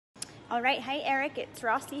All right, hi Eric, it's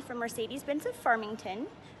Rossi from Mercedes-Benz of Farmington.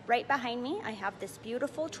 Right behind me, I have this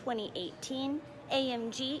beautiful 2018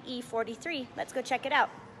 AMG E43. Let's go check it out.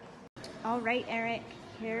 All right, Eric,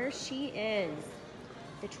 here she is.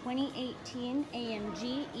 The 2018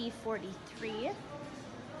 AMG E43.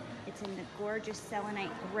 It's in the gorgeous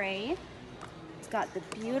selenite gray. It's got the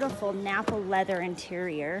beautiful Napa leather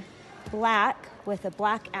interior, black with a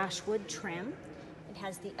black ashwood trim. It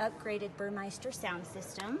has the upgraded Burmeister sound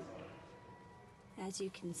system. As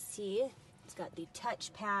you can see, it's got the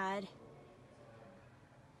touchpad.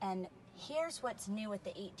 And here's what's new with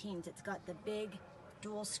the 18s. It's got the big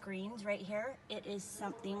dual screens right here. It is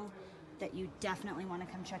something that you definitely want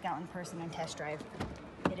to come check out in person and test drive.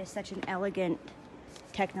 It is such an elegant,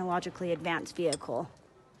 technologically advanced vehicle.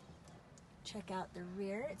 Check out the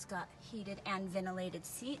rear. It's got heated and ventilated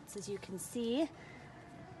seats, as you can see,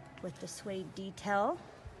 with the suede detail.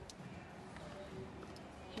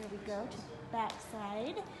 Here we go to the back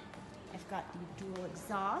side. I've got the dual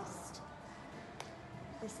exhaust.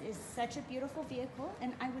 This is such a beautiful vehicle,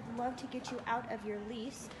 and I would love to get you out of your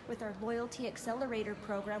lease with our Loyalty Accelerator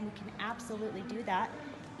program. We can absolutely do that.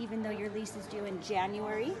 Even though your lease is due in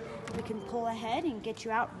January, we can pull ahead and get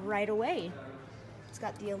you out right away. It's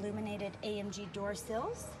got the illuminated AMG door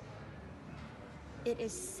sills. It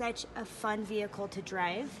is such a fun vehicle to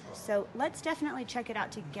drive, so let's definitely check it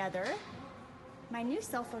out together. My new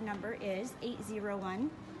cell phone number is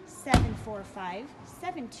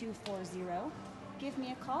 801-745-7240. Give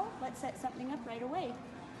me a call. Let's set something up right away.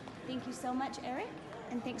 Thank you so much, Eric,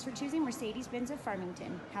 and thanks for choosing Mercedes-Benz of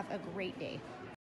Farmington. Have a great day.